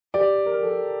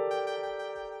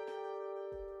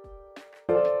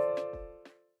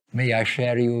may I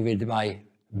share you with my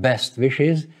best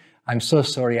wishes. I'm so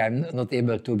sorry I'm not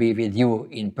able to be with you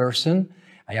in person.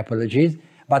 I apologize.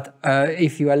 But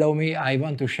if you allow me, I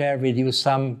want to share with you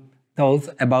some thoughts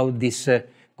about this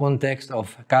context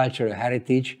of cultural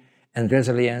heritage and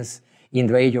resilience in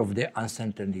the age of the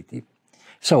uncertainty.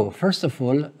 So, first of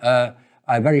all,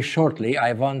 very shortly,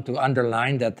 I want to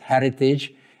underline that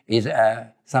heritage is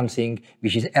something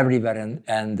which is everywhere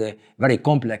and very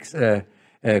complex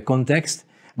context.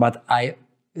 But I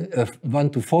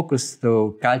want to focus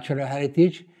to cultural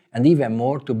heritage and even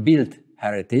more to built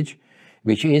heritage,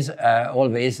 which is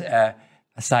always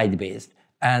site-based.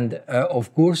 And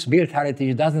of course, built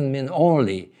heritage doesn't mean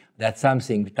only that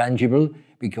something tangible,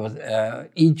 because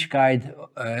each kind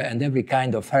and every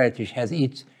kind of heritage has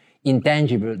its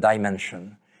intangible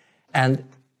dimension. And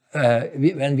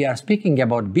when we are speaking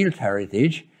about built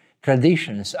heritage,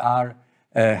 traditions are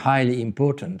highly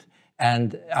important.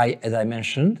 And as I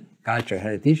mentioned, cultural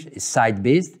heritage is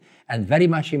site-based and very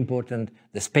much important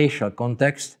the spatial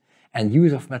context and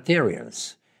use of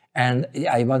materials. And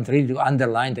I want really to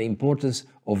underline the importance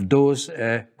of those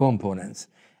components.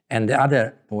 And the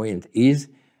other point is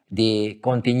the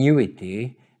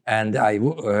continuity, and I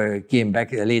came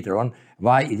back later on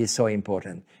why it is so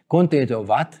important. Continuity of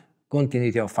what?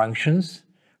 Continuity of functions,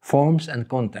 forms, and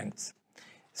contexts.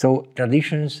 So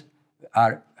traditions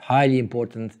are highly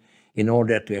important in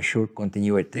order to assure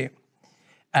continuity.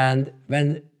 And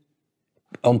when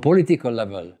on political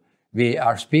level, we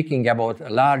are speaking about a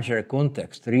larger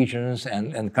context, regions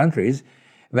and countries,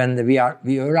 when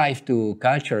we arrive to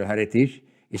cultural heritage,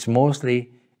 it's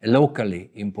mostly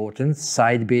locally important,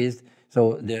 site-based.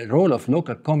 So the role of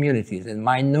local communities and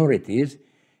minorities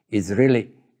is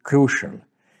really crucial,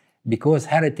 because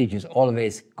heritage is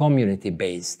always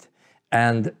community-based.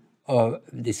 And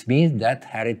this means that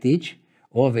heritage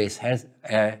always has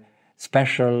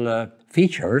special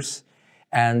features,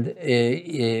 and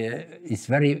it's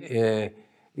very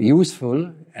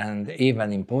useful and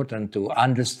even important to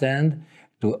understand,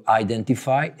 to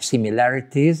identify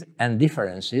similarities and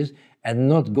differences, and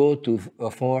not go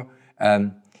for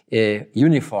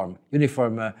uniform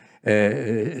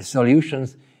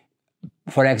solutions,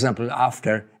 for example,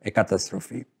 after a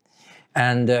catastrophe.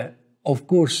 And of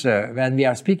course, when we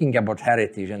are speaking about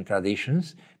heritage and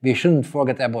traditions, we shouldn't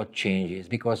forget about changes,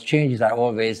 because changes are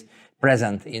always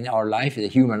present in our life, the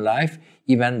human life,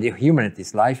 even the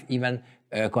humanity's life, even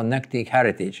connecting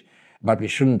heritage. But we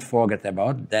shouldn't forget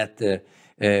about that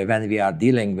when we are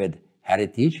dealing with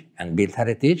heritage and built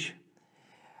heritage,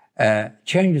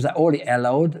 changes are only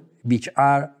allowed which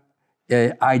are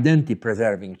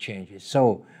identity-preserving changes.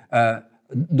 So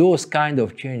those kind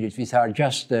of changes which are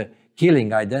just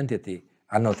killing identity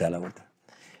are not allowed.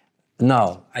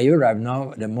 Now, I arrive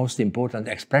now the most important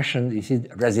expression, this is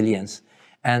resilience.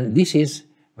 And this is,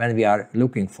 when we are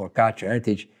looking for cultural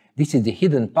heritage, this is the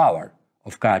hidden power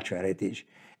of cultural heritage.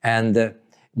 And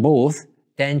both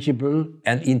tangible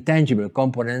and intangible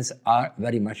components are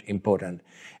very much important.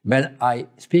 When I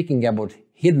speaking about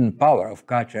hidden power of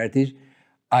cultural heritage,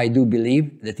 I do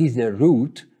believe that is the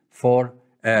root for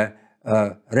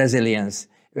resilience.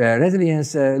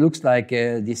 Resilience looks like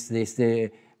this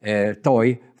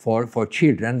toy for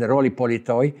children, the roly-poly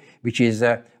toy, which is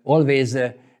always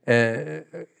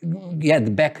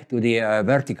get back to the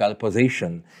vertical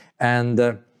position.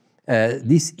 And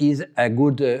this is a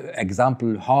good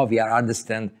example how we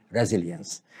understand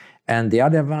resilience. And the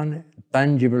other one,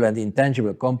 tangible and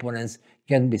intangible components,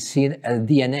 can be seen as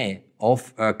DNA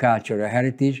of cultural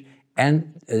heritage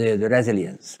and the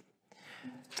resilience.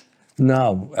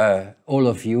 Now, all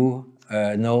of you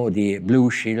know the Blue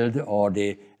Shield, or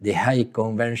the Hague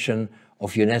Convention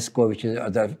of UNESCO, which is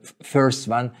the first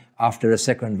one after the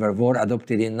Second World War,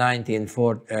 adopted in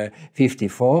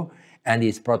 1954, and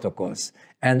its protocols.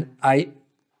 And I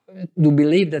do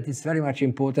believe that it's very much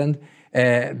important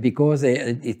because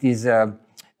it is a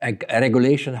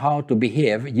regulation how to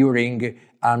behave during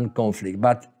armed conflict,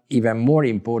 but even more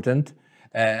important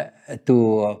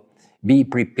to be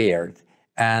prepared.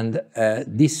 And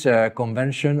this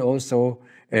convention also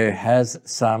has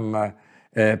some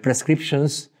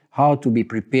prescriptions how to be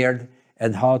prepared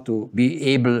and how to be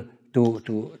able to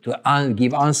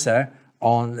give answer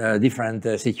on different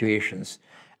situations.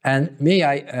 And may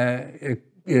I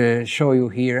show you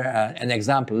here an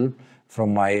example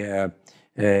from my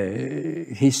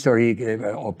history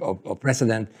of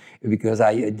precedent, because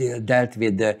I dealt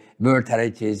with the World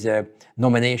Heritage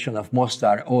nomination of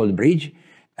Mostar Old Bridge.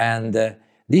 And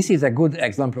this is a good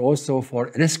example also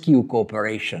for rescue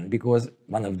cooperation, because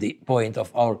one of the points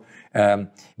of our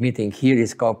meeting here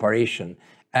is cooperation.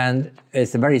 And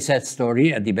it's a very sad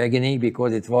story at the beginning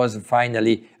because it was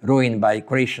finally ruined by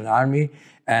Croatian army,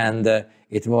 and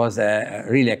it was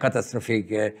really a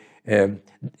catastrophic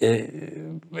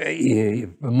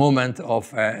moment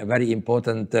of a very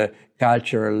important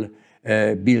cultural,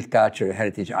 built cultural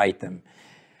heritage item.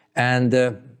 And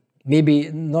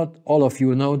maybe not all of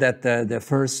you know that the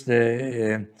first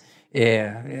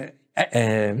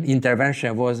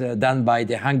intervention was done by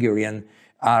the Hungarian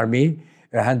army.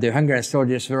 The Hungarian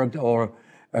soldiers worked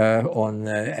on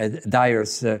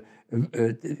dyers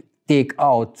take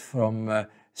out from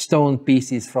stone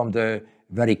pieces from the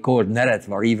very cold Nara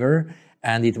River,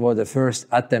 and it was the first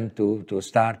attempt to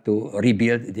start to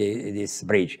rebuild this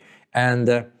bridge. And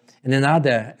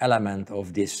another element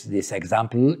of this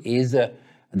example is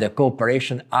the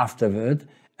cooperation afterward.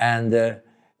 And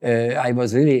I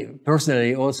was really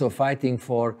personally also fighting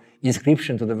for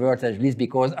inscription to the World Heritage List,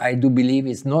 because I do believe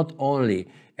it's not only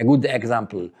a good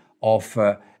example of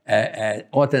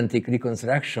authentic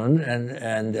reconstruction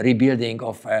and rebuilding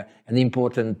of an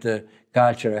important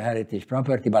cultural heritage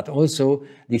property, but also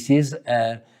this is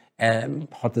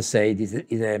how to say, this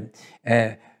is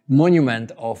a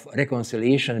monument of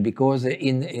reconciliation, because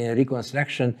in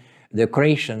reconstruction the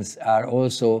Croatians are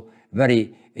also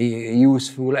very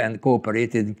useful and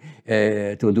cooperated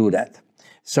to do that.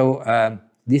 So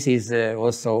this is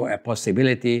also a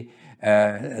possibility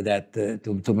that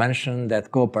to mention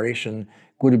that cooperation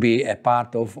could be a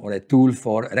part of or a tool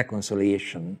for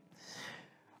reconciliation.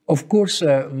 Of course,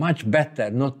 much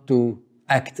better not to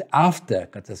act after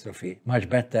catastrophe, much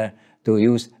better to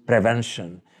use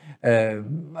prevention.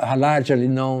 Largely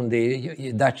known,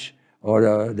 the Dutch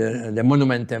or the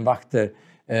Monumentenwacht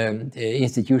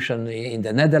institution in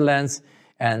the Netherlands,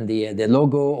 and the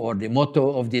logo or the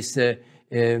motto of this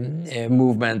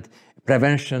movement,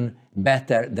 prevention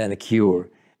better than a cure.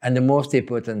 And the most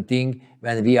important thing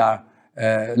when we are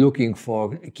looking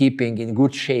for keeping in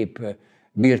good shape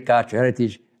built cultural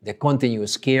heritage, the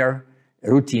continuous care,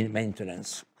 routine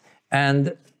maintenance.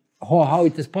 And how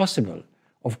it is possible?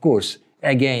 Of course,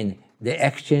 again, the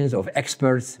exchange of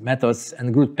experts, methods,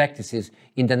 and good practices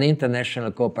in the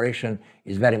international cooperation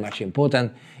is very much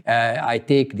important. I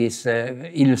take this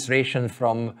illustration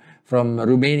from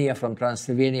Romania, from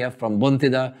Transylvania, from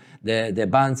Bontida, the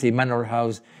Banci manor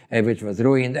house, which was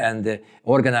ruined, and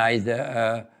organized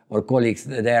our colleagues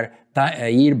there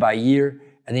year by year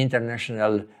an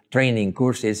international training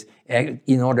courses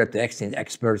in order to exchange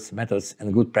experts, methods,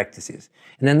 and good practices.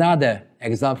 And another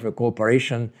example of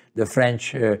cooperation, the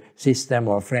French system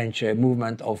or French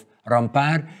movement of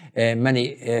Rempart,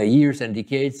 many years and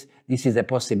decades. This is a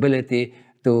possibility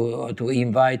to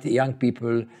invite young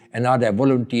people and other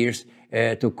volunteers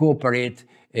to cooperate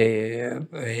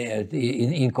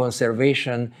in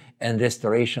conservation and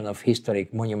restoration of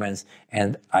historic monuments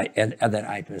and other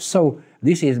items. So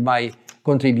this is my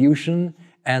contribution.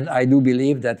 And I do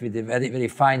believe that with a very, very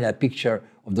fine picture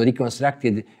of the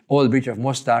reconstructed old bridge of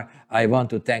Mostar, I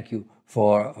want to thank you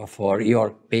for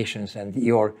your patience and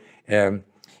your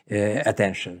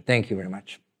attention. Thank you very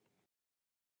much.